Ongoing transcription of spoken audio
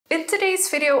today's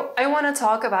video, I want to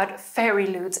talk about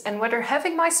Fairyloot and whether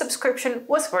having my subscription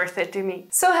was worth it to me.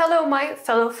 So hello my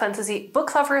fellow fantasy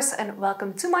book lovers and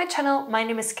welcome to my channel. My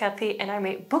name is Kathy and I'm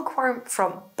a bookworm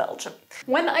from Belgium.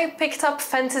 When I picked up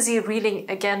fantasy reading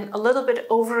again a little bit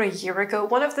over a year ago,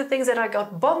 one of the things that I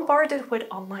got bombarded with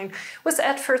online was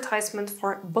advertisement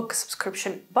for book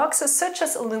subscription boxes such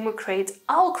as Illumicrate,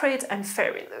 Owlcrate and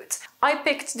Fairyloot. I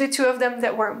picked the two of them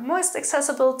that were most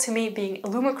accessible to me, being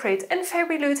Illumicrate and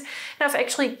Fairyloot, and I've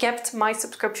actually kept my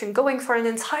subscription going for an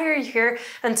entire year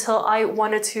until I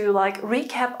wanted to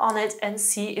recap on it and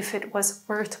see if it was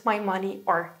worth my money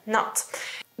or not.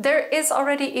 There is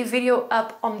already a video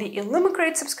up on the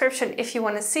Illumicrate subscription. If you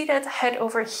want to see that, head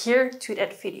over here to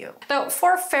that video. Now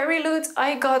for Fairyloot,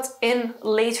 I got in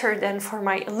later than for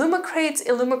my Illumicrate.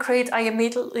 Illumicrate I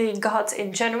immediately got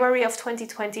in January of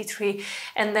 2023,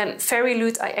 and then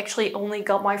Fairyloot I actually only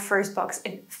got my first box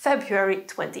in February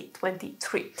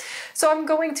 2023. So I'm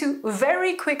going to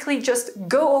very quickly just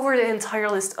go over the entire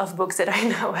list of books that I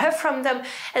now have from them,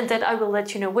 and then I will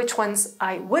let you know which ones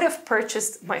I would have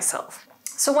purchased myself.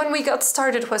 So when we got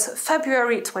started was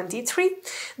February 23,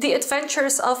 The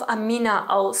Adventures of Amina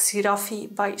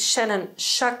al-Sirafi by Shannon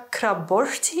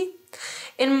Chakraborty.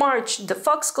 In March, The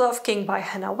Foxglove King by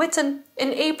Hannah Witten.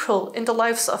 In April, In the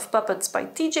Lives of Puppets by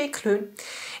T.J. Klune.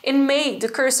 In May, The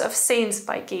Curse of Saints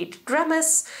by Kate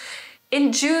Dramis.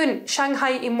 In June,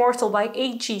 Shanghai Immortal by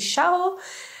A.G. Shao.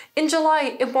 In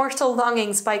July, Immortal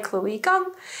Longings by Chloe Gang.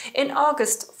 In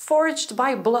August, Forged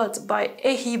by Blood by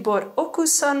Ehibor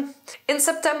Okusan. In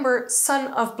September,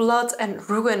 Son of Blood and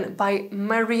Ruin by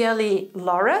Marielle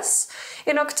Laures.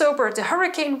 In October, The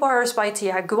Hurricane Wars by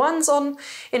Tia Guanzon.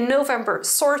 In November,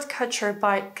 Swordcatcher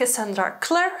by Cassandra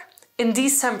Clare. In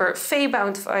December,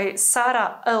 Feybound by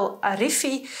Sara El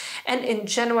Arifi. And in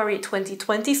January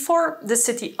 2024, The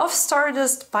City of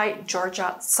Stardust by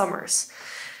Georgia Summers.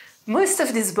 Most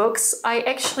of these books I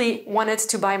actually wanted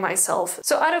to buy myself.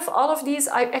 So out of all of these,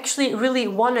 I actually really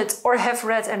wanted or have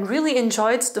read and really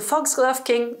enjoyed The Foxglove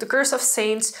King, The Curse of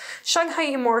Saints, Shanghai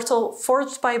Immortal,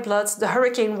 Forged by Blood, The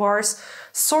Hurricane Wars,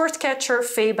 Swordcatcher,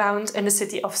 Feybound and The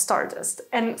City of Stardust.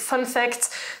 And fun fact,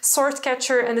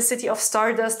 Swordcatcher and The City of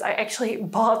Stardust, I actually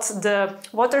bought the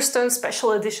Waterstone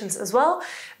special editions as well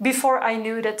before I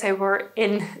knew that they were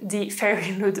in the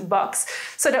Fairyloot box.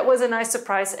 So that was a nice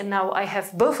surprise, and now I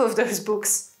have both of those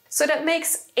books. So that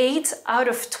makes 8 out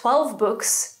of 12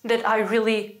 books that I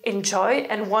really enjoy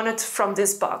and wanted from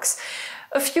this box.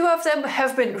 A few of them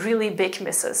have been really big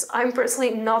misses. I'm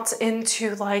personally not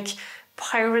into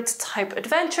pirate type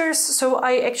adventures, so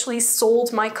I actually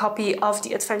sold my copy of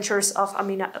The Adventures of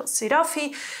Amina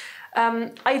al-Sirafi.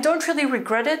 I don't really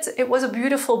regret it. It was a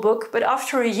beautiful book, but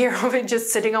after a year of it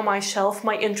just sitting on my shelf,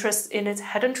 my interest in it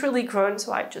hadn't really grown,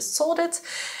 so I just sold it.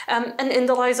 And In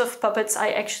the Lives of Puppets, I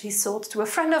actually sold to a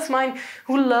friend of mine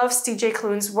who loves T.J.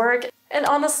 Klune's work. And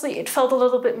honestly, it felt a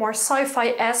little bit more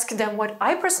sci-fi-esque than what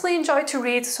I personally enjoy to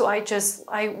read, so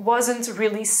I wasn't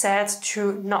really sad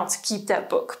to not keep that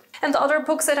book. And the other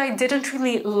books that I didn't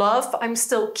really love, I'm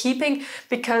still keeping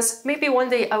because maybe one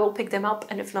day I will pick them up,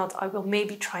 and if not, I will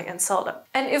maybe try and sell them.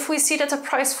 And if we see that the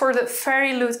price for the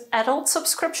Fairyloot adult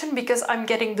subscription, because I'm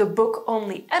getting the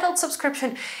book-only adult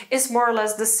subscription, is more or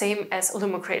less the same as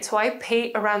Illumicrate. So I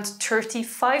pay around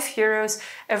 35 euros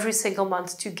every single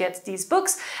month to get these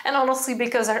books. And honestly,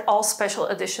 because they're all special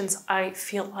editions, I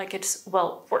feel like it's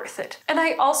well worth it. And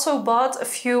I also bought a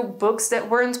few books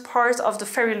that weren't part of the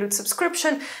Fairyloot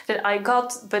subscription that I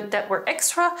got, but that were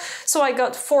extra. So I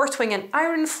got Fourth Wing and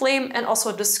Iron Flame and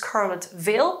also The Scarlet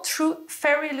Veil through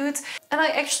Fairyloot. And I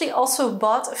actually also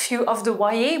bought a few of the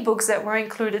YA books that were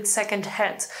included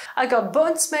second-hand. I got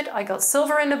Bonesmith, I got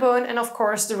Silver in the Bone, and of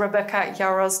course the Rebecca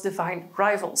Yarros Divine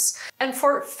Rivals. And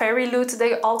for Fairyloot,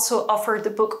 they also offered the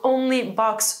book-only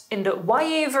box in the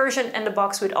YA version and the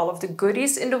box with all of the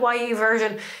goodies in the YA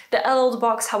version. The adult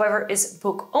box, however, is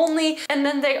book-only. And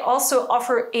then they also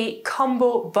offer a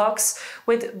combo box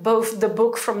with both the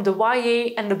book from the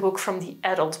YA and the book from the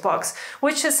adult box,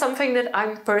 which is something that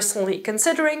I'm personally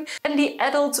considering. And the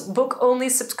adult book-only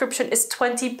subscription is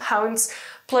 £20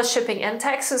 plus shipping and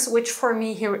taxes, which for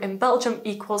me here in Belgium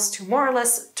equals to more or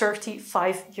less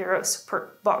 35 euros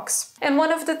per box. And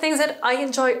one of the things that I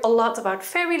enjoy a lot about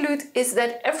Fairyloot is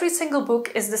that every single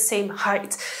book is the same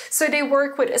height. So they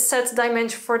work with a set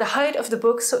dimension for the height of the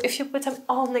book, so if you put them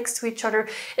all next to each other,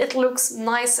 it looks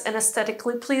nice and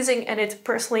aesthetically pleasing, and it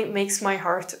personally makes my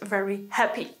heart very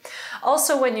happy.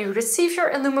 Also, when you receive your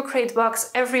Illumicrate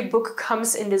box, every book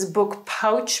comes in this book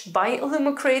pouch by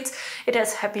Illumicrate. It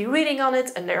has happy reading on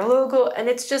it, and their logo, and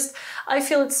it's just, I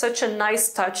feel it's such a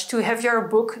nice touch to have your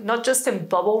book not just in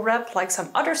bubble wrap like some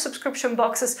other subscription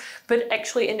boxes, but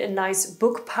actually in a nice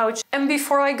book pouch. And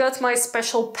before I got my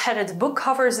special padded book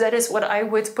covers, that is what I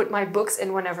would put my books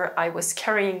in whenever I was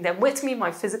carrying them with me,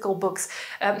 my physical books,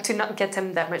 to not get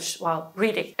them damaged while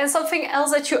reading. And something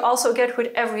else that you also get with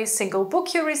every single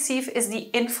book you receive is the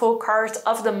info card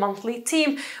of the monthly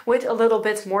theme, with a little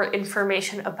bit more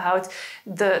information about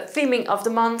the theming of the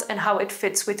month and how it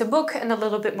fits with the book, and a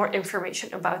little bit more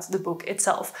information about the book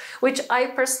itself, which I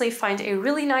personally find a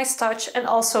really nice touch. And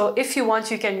also, if you want,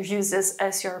 you can use this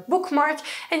as your bookmark,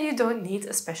 and you don't need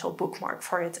a special bookmark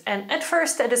for it. And at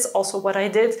first that is also what I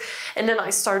did, and then I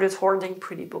started hoarding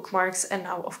pretty bookmarks, and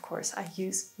now of course I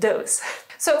use those.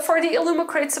 So for the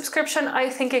Illumicrate subscription, I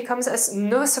think it comes as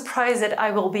no surprise that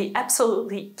I will be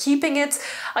absolutely keeping it.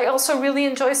 I also really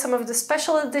enjoy some of the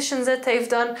special editions that they've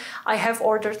done. I have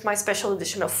ordered my special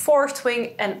edition of Fourth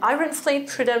Wing and Iron Flame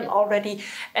through them already,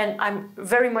 and I'm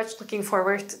very much looking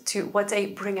forward to what they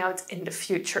bring out in the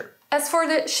future. As for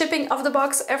the shipping of the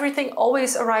box, everything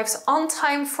always arrives on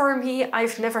time for me.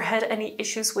 I've never had any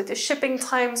issues with the shipping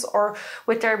times or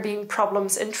with there being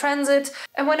problems in transit.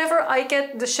 And whenever I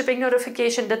get the shipping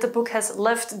notification that the book has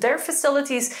left their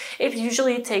facilities, it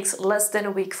usually takes less than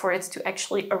a week for it to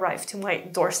actually arrive to my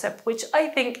doorstep, which I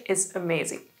think is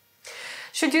amazing.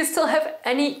 Should you still have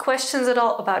any questions at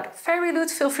all about Fairyloot,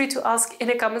 feel free to ask in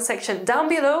the comment section down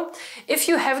below. If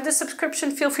you have the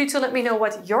subscription, feel free to let me know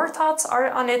what your thoughts are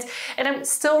on it. And I'm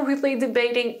still really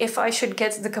debating if I should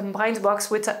get the combined box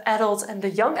with the adult and the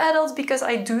young adult, because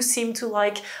I do seem to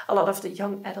like a lot of the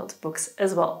young adult books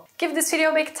as well. Give this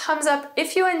video a big thumbs up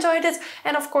if you enjoyed it,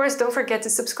 and of course don't forget to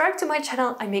subscribe to my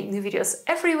channel. I make new videos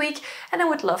every week, and I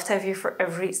would love to have you for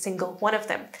every single one of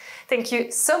them. Thank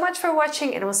you so much for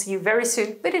watching, and I will see you very soon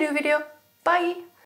with a new video. Bye!